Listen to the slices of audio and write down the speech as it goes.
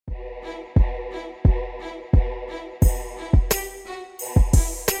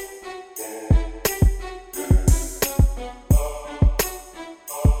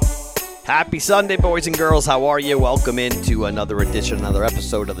Happy Sunday, boys and girls. How are you? Welcome into another edition, another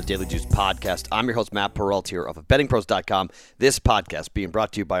episode of the Daily Juice Podcast. I'm your host, Matt Perrault, here of bettingpros.com. This podcast being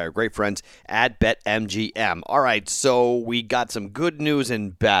brought to you by our great friends at BetMGM. All right, so we got some good news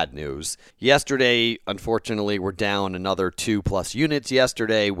and bad news. Yesterday, unfortunately, we're down another 2+ units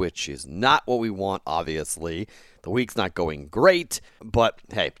yesterday, which is not what we want, obviously. The week's not going great, but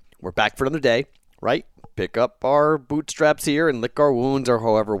hey, we're back for another day, right? Pick up our bootstraps here and lick our wounds, or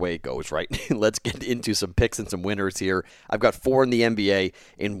however way it goes, right? Let's get into some picks and some winners here. I've got 4 in the NBA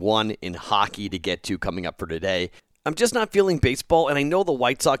and 1 in hockey to get to coming up for today. I'm just not feeling baseball, and I know the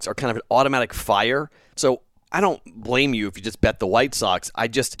White Sox are kind of an automatic fire, so I don't blame you if you just bet the White Sox. I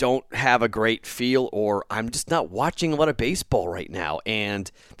just don't have a great feel, or I'm just not watching a lot of baseball right now.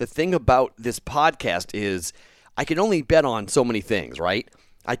 And the thing about this podcast is I can only bet on so many things, right?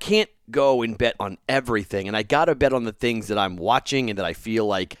 I can't go and bet on everything, and I got to bet on the things that I'm watching and that I feel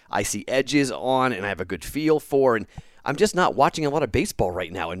like I see edges on and I have a good feel for, and I'm just not watching a lot of baseball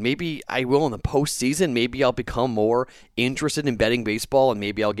right now, and maybe I will in the postseason. Maybe I'll become more interested in betting baseball, and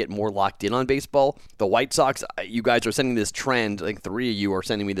maybe I'll get more locked in on baseball. The White Sox, you guys are sending this trend, I think 3 of you are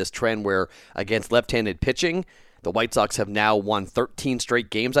sending me this trend where against left-handed pitching, the White Sox have now won 13 straight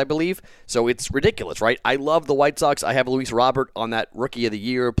games, I believe. So it's ridiculous, right? I love the White Sox. I have Luis Robert on that Rookie of the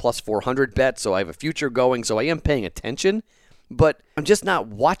Year plus 400 bet, so I have a future going. So I am paying attention, but I'm just not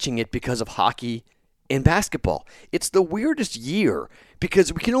watching it because of hockey and basketball. It's the weirdest year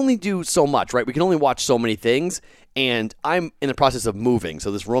because we can only do so much, right? We can only watch so many things, and I'm in the process of moving. So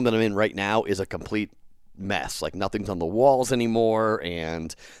this room that I'm in right now is a complete mess. Like, nothing's on the walls anymore,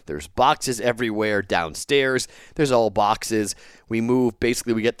 and there's boxes everywhere downstairs. There's all boxes. We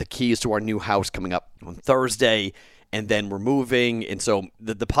get the keys to our new house coming up on Thursday, and then we're moving, and so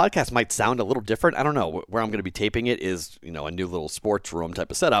the podcast might sound a little different. I don't know. Where I'm going to be taping it is, a new little sports room type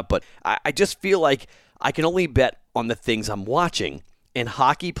of setup, but I just feel like I can only bet on the things I'm watching. In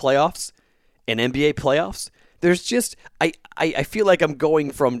hockey playoffs and NBA playoffs, there's just, I feel like I'm going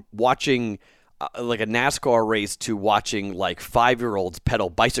from watching like a NASCAR race to watching like 5-year-olds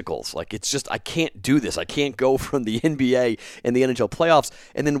pedal bicycles. Like, it's just, I can't do this. I can't go from the NBA and the NHL playoffs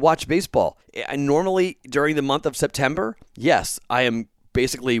and then watch baseball. And normally during the month of September, yes, I am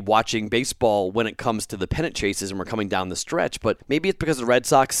basically watching baseball when it comes to the pennant chases and we're coming down the stretch. But maybe it's because the Red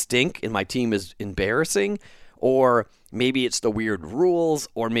Sox stink and my team is embarrassing, or maybe it's the weird rules,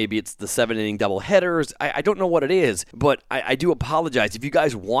 or maybe it's the 7-inning doubleheaders. I don't know what it is, but I do apologize. If you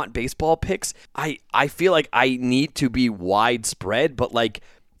guys want baseball picks, I feel like I need to be widespread, but like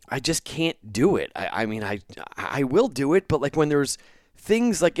I just can't do it. I mean, I will do it, but like when there's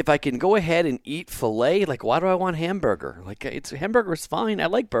things like if I can go ahead and eat filet, like why do I want hamburger? Like hamburger's fine. I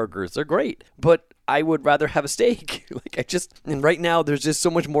like burgers. They're great. But I would rather have a steak. And right now there's just so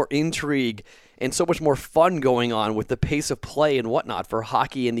much more intrigue and so much more fun going on with the pace of play and whatnot for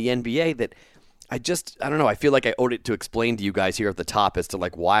hockey and the NBA that I don't know. I feel like I owed it to explain to you guys here at the top as to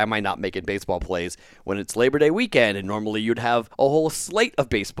like why am I not making baseball plays when it's Labor Day weekend, and normally you'd have a whole slate of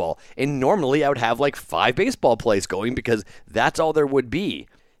baseball, and normally I would have like 5 baseball plays going because that's all there would be.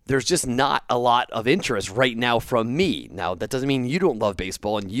 There's just not a lot of interest right now from me. Now, that doesn't mean you don't love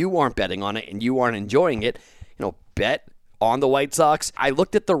baseball and you aren't betting on it and you aren't enjoying it. Bet on the White Sox. I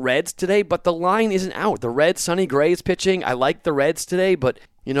looked at the Reds today, but the line isn't out. The Reds, Sonny Gray is pitching. I like the Reds today, but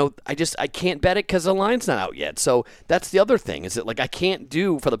I can't bet it because the line's not out yet. So that's the other thing, is that like I can't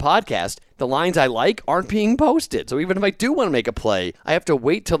do for the podcast. The lines I like aren't being posted. So even if I do want to make a play, I have to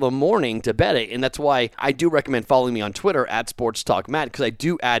wait till the morning to bet it. And that's why I do recommend following me on Twitter at SportsTalkMatt, because I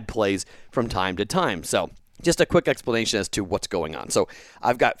do add plays from time to time. So just a quick explanation as to what's going on. So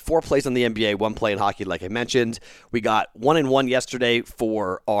I've got 4 plays on the NBA, 1 play in hockey, like I mentioned. We got 1-1 yesterday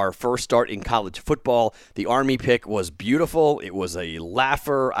for our first start in college football. The Army pick was beautiful. It was a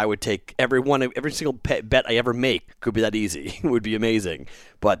laugher. I would take every single bet I ever make. Could be that easy. It would be amazing.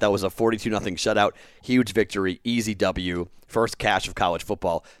 But that was a 42-0 shutout. Huge victory. Easy W. First cash of college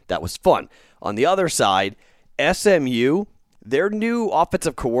football. That was fun. On the other side, SMU, their new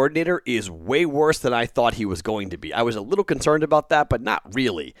offensive coordinator is way worse than I thought he was going to be. I was a little concerned about that, but not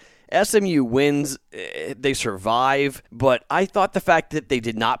really. SMU wins, they survive, but I thought the fact that they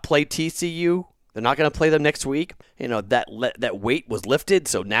did not play TCU, they're not going to play them next week, that weight was lifted,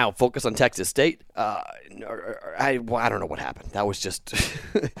 so now focus on Texas State. I don't know what happened. That was just,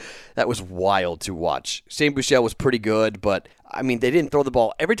 that was wild to watch. Shane Buechele was pretty good, but I mean, they didn't throw the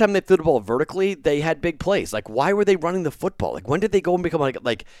ball. Every time they threw the ball vertically, they had big plays. Like, why were they running the football? Like, when did they go and become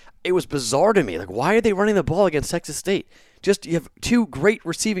like it was bizarre to me. Like, why are they running the ball against Texas State? You have 2 great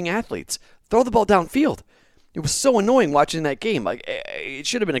receiving athletes. Throw the ball downfield. It was so annoying watching that game. Like, it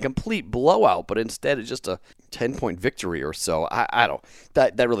should have been a complete blowout, but instead it's just a 10-point victory or so. I don't.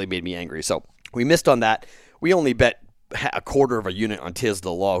 That really made me angry. So we missed on that. We only bet a quarter of a unit on Tiz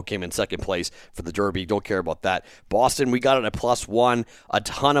the Law, who came in second place for the Derby. Don't care about that. Boston, we got it at +1. A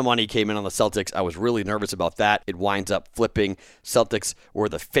ton of money came in on the Celtics. I was really nervous about that. It winds up flipping. Celtics were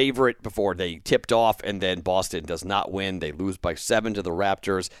the favorite before they tipped off, and then Boston does not win. They lose by 7 to the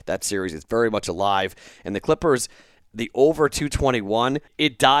Raptors. That series is very much alive. And the Clippers, the over 221,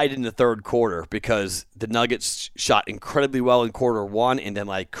 it died in the third quarter because the Nuggets shot incredibly well in quarter one and then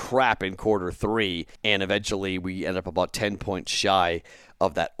like crap in quarter three. And eventually we end up about 10 points shy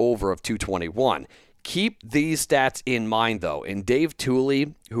of that over of 221. Keep these stats in mind, though. And Dave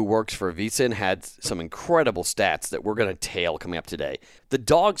Tooley, who works for VSiN, had some incredible stats that we're going to tail coming up today. The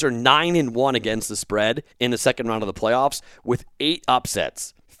Dogs are 9-1 against the spread in the second round of the playoffs with 8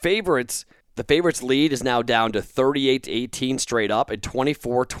 upsets. The favorites lead is now down to 38-18 straight up and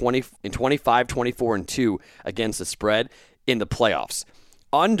 25-24-2 against the spread in the playoffs.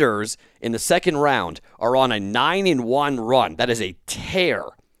 Unders in the second round are on a 9-1 run. That is a tear.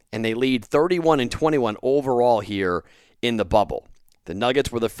 And they lead 31-21 overall here in the bubble. The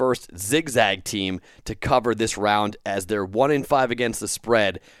Nuggets were the first zigzag team to cover this round as they're 1-5 against the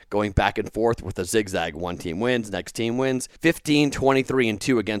spread, going back and forth with a zigzag. One team wins, next team wins.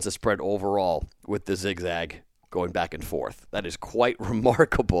 15-23-2 against the spread overall with the zigzag going back and forth. That is quite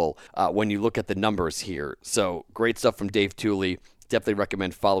remarkable when you look at the numbers here. So great stuff from Dave Tooley. Definitely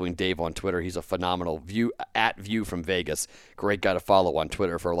recommend following Dave on Twitter. He's a phenomenal View from Vegas. Great guy to follow on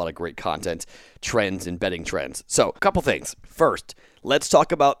Twitter for a lot of great content, trends, and betting trends. So, a couple things. First, let's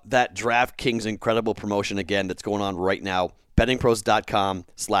talk about that DraftKings incredible promotion again that's going on right now.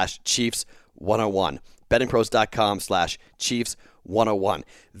 BettingPros.com/Chiefs101. BettingPros.com/Chiefs101.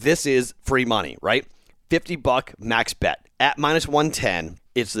 This is free money, right? $50 max bet at -110.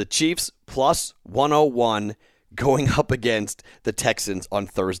 It's the Chiefs plus 101 going up against the Texans on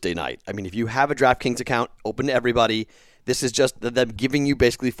Thursday night. I mean, if you have a DraftKings account, open to everybody. This is just them giving you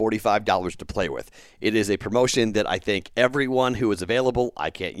basically $45 to play with. It is a promotion that I think everyone who is available, I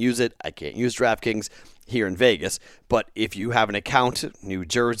can't use it. I can't use DraftKings here in Vegas. But if you have an account, New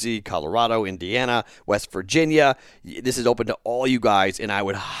Jersey, Colorado, Indiana, West Virginia, this is open to all you guys, and I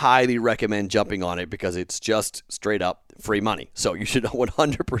would highly recommend jumping on it because it's just straight up free money. So you should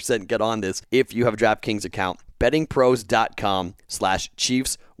 100% get on this if you have a DraftKings account.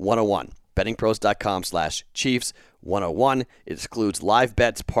 BettingPros.com/Chiefs101. BettingPros.com/Chiefs101. It excludes live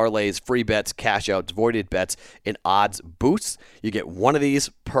bets, parlays, free bets, cash outs, voided bets, and odds boosts. You get one of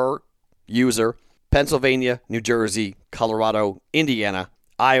these per user. Pennsylvania, New Jersey, Colorado, Indiana,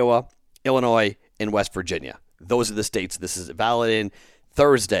 Iowa, Illinois, and West Virginia. Those are the states this is valid in.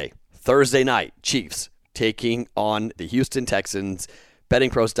 Thursday night, Chiefs taking on the Houston Texans.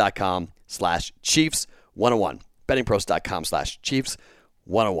 BettingPros.com/Chiefs101.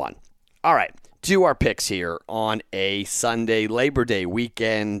 BettingPros.com/Chiefs101. All right, do our picks here on a Sunday Labor Day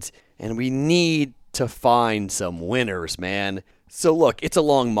weekend, and we need to find some winners, man. So look, it's a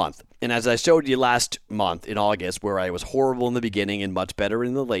long month. And as I showed you last month in August, where I was horrible in the beginning and much better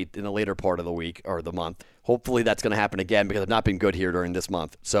in the later part of the week or the month, hopefully that's going to happen again because I've not been good here during this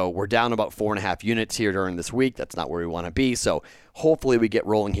month. So we're down about 4.5 units here during this week. That's not where we want to be. So hopefully we get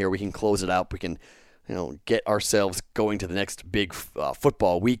rolling here. We can close it out. We can get ourselves going to the next big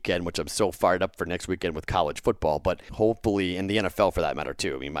football weekend, which I'm so fired up for next weekend with college football, but hopefully, and the NFL for that matter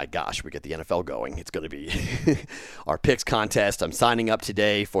too. I mean, my gosh, we get the NFL going. It's going to be our picks contest. I'm signing up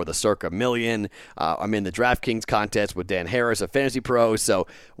today for the Circa Million. I'm in the DraftKings contest with Dan Harris of Fantasy Pro, so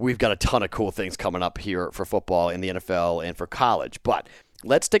we've got a ton of cool things coming up here for football in the NFL and for college. But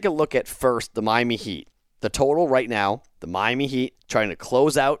let's take a look at first the Miami Heat. The total right now, the Miami Heat trying to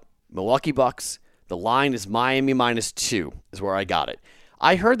close out Milwaukee Bucks. The line is Miami -2 is where I got it.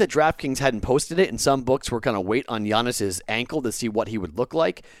 I heard that DraftKings hadn't posted it, and some books were going to wait on Giannis's ankle to see what he would look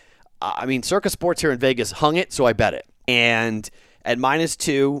like. I mean, Circa Sports here in Vegas hung it, so I bet it. And at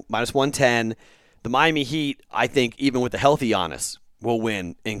 -2, -110, the Miami Heat, I think, even with the healthy Giannis, will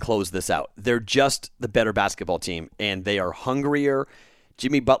win and close this out. They're just the better basketball team, and they are hungrier.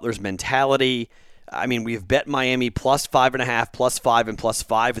 Jimmy Butler's mentality. I mean, we've bet Miami +5.5, +5, and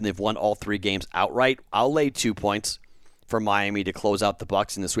 +5, and they've won all 3 games outright. I'll lay 2 points for Miami to close out the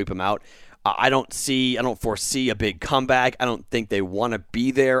Bucks and to sweep them out. I don't foresee a big comeback. I don't think they want to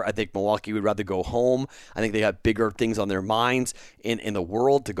be there. I think Milwaukee would rather go home. I think they have bigger things on their minds in the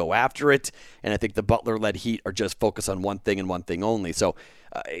world to go after it. And I think the Butler-led Heat are just focused on one thing and one thing only. So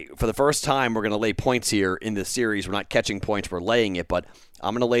For the first time, we're going to lay points here in this series. We're not catching points, we're laying it, but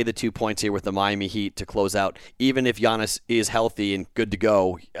I'm going to lay the 2 points here with the Miami Heat to close out. Even if Giannis is healthy and good to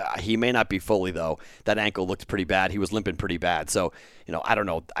go, he may not be fully, though. That ankle looked pretty bad. He was limping pretty bad. So, I don't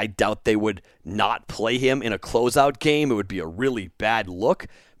know. I doubt they would not play him in a closeout game. It would be a really bad look,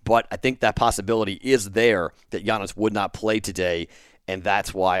 but I think that possibility is there that Giannis would not play today, and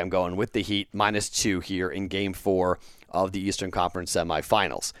that's why I'm going with the Heat -2 here in Game 4 of the Eastern Conference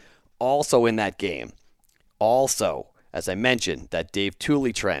semifinals. Also in that game, as I mentioned, that Dave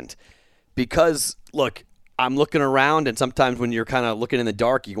Tooley trend. Because, look, I'm looking around, and sometimes when you're kind of looking in the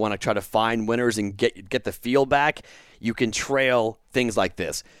dark, you want to try to find winners and get the feel back. You can trail things like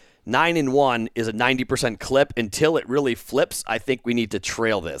this. 9-1 is a 90% clip. Until it really flips, I think we need to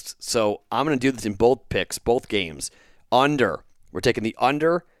trail this. So I'm going to do this in both picks, both games. Under. We're taking the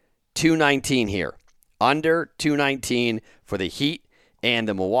under 219 here. Under 219 for the Heat and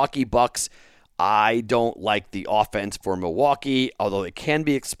the Milwaukee Bucks. I don't like the offense for Milwaukee, although it can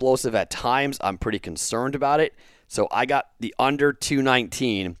be explosive at times. I'm pretty concerned about it. So I got the under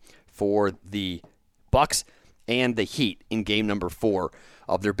 219 for the Bucks and the Heat in game number 4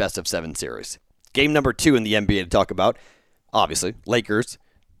 of their best-of-7 series. Game number 2 in the NBA to talk about, obviously, Lakers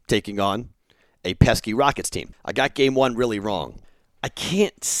taking on a pesky Rockets team. I got game 1 really wrong. I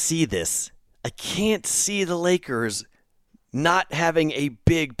can't see this. I can't see the Lakers not having a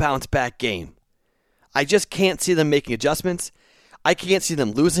big bounce-back game. I just can't see them making adjustments. I can't see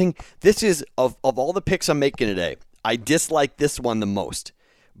them losing. This is, of all the picks I'm making today, I dislike this one the most.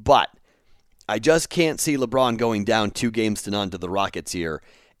 But I just can't see LeBron going down 2-0 to the Rockets here.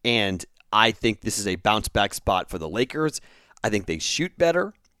 And I think this is a bounce-back spot for the Lakers. I think they shoot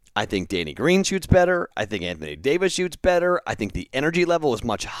better. I think Danny Green shoots better. I think Anthony Davis shoots better. I think the energy level is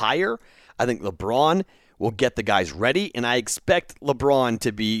much higher. I think LeBron will get the guys ready, and I expect LeBron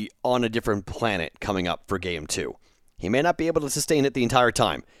to be on a different planet coming up for Game 2. He may not be able to sustain it the entire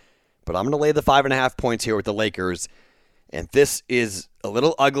time, but I'm going to lay the 5.5 points here with the Lakers, and this is a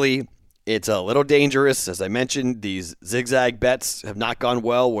little ugly. It's a little dangerous. As I mentioned, these zigzag bets have not gone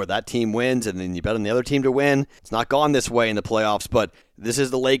well where that team wins, and then you bet on the other team to win. It's not gone this way in the playoffs, but this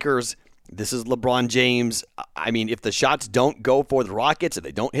is the Lakers. This is LeBron James. I mean, if the shots don't go for the Rockets, if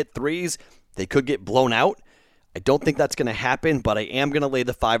they don't hit threes, they could get blown out. I don't think that's going to happen, but I am going to lay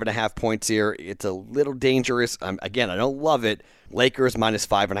the 5.5 points here. It's a little dangerous. Again, I don't love it. Lakers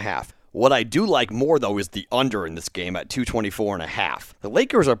 -5.5. What I do like more, though, is the under in this game at 224.5. The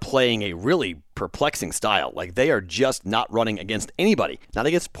Lakers are playing a really perplexing style. Like, they are just not running against anybody. Not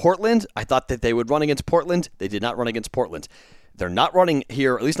against Portland. I thought that they would run against Portland. They did not run against Portland. They're not running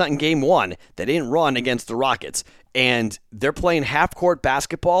here, at least not in Game 1. They didn't run against the Rockets. And they're playing half-court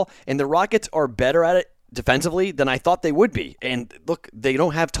basketball, and the Rockets are better at it defensively than I thought they would be. And look, they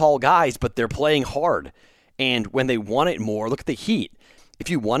don't have tall guys, but they're playing hard. And when they want it more, look at the Heat. If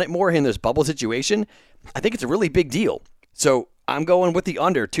you want it more in this bubble situation, I think it's a really big deal. So I'm going with the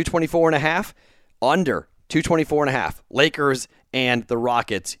under 224.5. Under 224.5. Lakers and the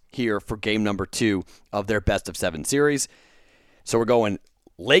Rockets here for game number 2 of their best-of-7 series. So we're going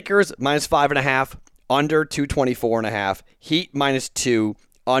Lakers -5.5, under 224.5, Heat -2,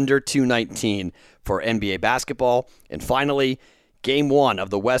 under 219 for NBA basketball. And finally, game 1 of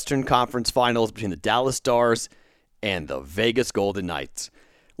the Western Conference Finals between the Dallas Stars and the Vegas Golden Knights.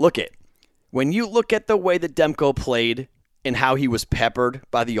 When you look at the way that Demko played and how he was peppered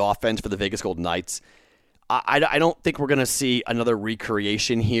by the offense for the Vegas Golden Knights, I don't think we're going to see another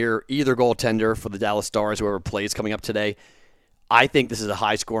recreation here. Either goaltender for the Dallas Stars, whoever plays coming up today. I think this is a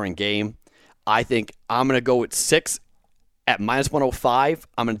high-scoring game. I think I'm going to go with 6 at -105.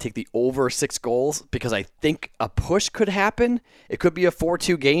 I'm going to take the over 6 goals because I think a push could happen. It could be a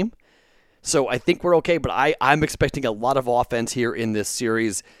 4-2 game. So I think we're okay, but I'm expecting a lot of offense here in this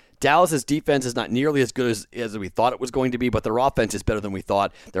series. Dallas's defense is not nearly as good as we thought it was going to be, but their offense is better than we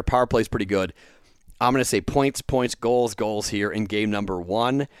thought. Their power play is pretty good. I'm going to say points, goals here in game number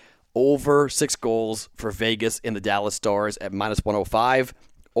 1. Over 6 goals for Vegas and the Dallas Stars at -105.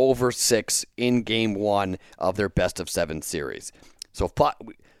 Over 6 in game 1 of their best-of-7 series. So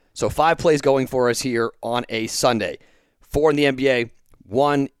 5 plays going for us here on a Sunday. 4 in the NBA,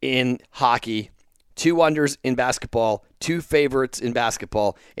 1 in hockey, 2 unders in basketball, 2 favorites in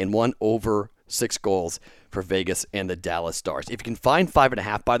basketball, and 1 over 6 goals for Vegas and the Dallas Stars. If you can find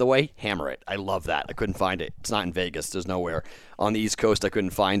 5.5, by the way, hammer it. I love that. I couldn't find it. It's not in Vegas. There's nowhere. On the East Coast, I couldn't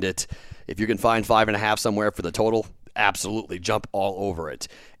find it. If you can find 5.5 somewhere for the total, absolutely jump all over it.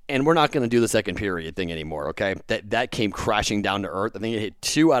 And we're not going to do the second period thing anymore, okay? That came crashing down to earth. I think it hit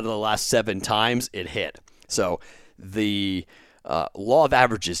 2 out of the last 7 times it hit. So the law of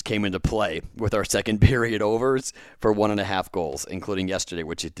averages came into play with our second period overs for 1.5 goals, including yesterday,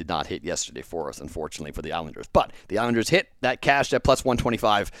 which it did not hit yesterday for us, unfortunately, for the Islanders. But the Islanders hit that cash at plus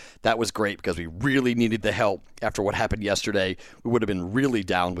 125. That was great because we really needed the help after what happened yesterday. We would have been really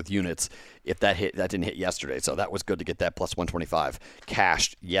down with units if that didn't hit yesterday. So that was good to get that plus 125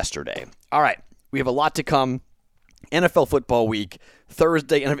 cashed yesterday. All right, we have a lot to come. NFL football week,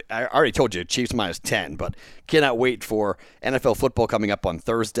 Thursday. I already told you, Chiefs minus 10, but cannot wait for NFL football coming up on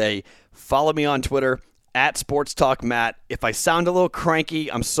Thursday. Follow me on Twitter, at SportsTalkMatt. If I sound a little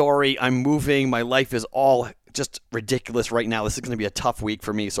cranky, I'm sorry. I'm moving. My life is all just ridiculous right now. This is going to be a tough week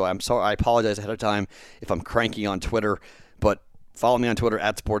for me, so I'm sorry. I apologize ahead of time if I'm cranky on Twitter, but follow me on Twitter,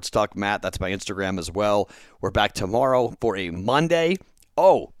 at SportsTalkMatt. That's my Instagram as well. We're back tomorrow for a Monday.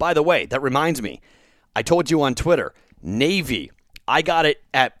 Oh, by the way, that reminds me. I told you on Twitter, Navy, I got it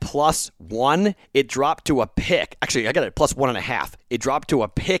at +1. It dropped to a pick. Actually, I got it at +1.5. It dropped to a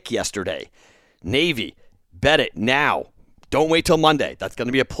pick yesterday. Navy, bet it now. Don't wait till Monday. That's going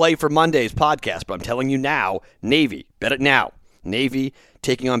to be a play for Monday's podcast, but I'm telling you now, Navy, bet it now. Navy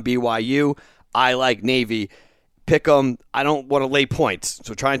taking on BYU. I like Navy. Pick them. I don't want to lay points.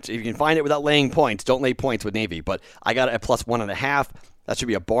 So if you can find it without laying points, don't lay points with Navy. But I got it at +1.5. That should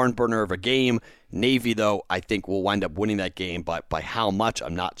be a barn burner of a game. Navy, though, I think will wind up winning that game, but by how much,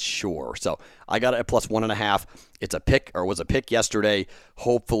 I'm not sure. So I got it at +1.5. It's a pick, or was a pick yesterday.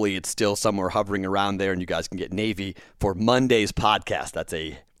 Hopefully it's still somewhere hovering around there, and you guys can get Navy for Monday's podcast. That's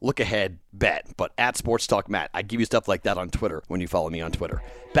a look-ahead bet. But at Sports Talk Matt, I give you stuff like that on Twitter when you follow me on Twitter.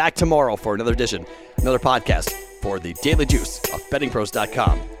 Back tomorrow for another edition, another podcast for the Daily Juice of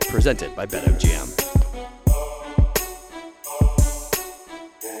BettingPros.com, presented by BetMGM.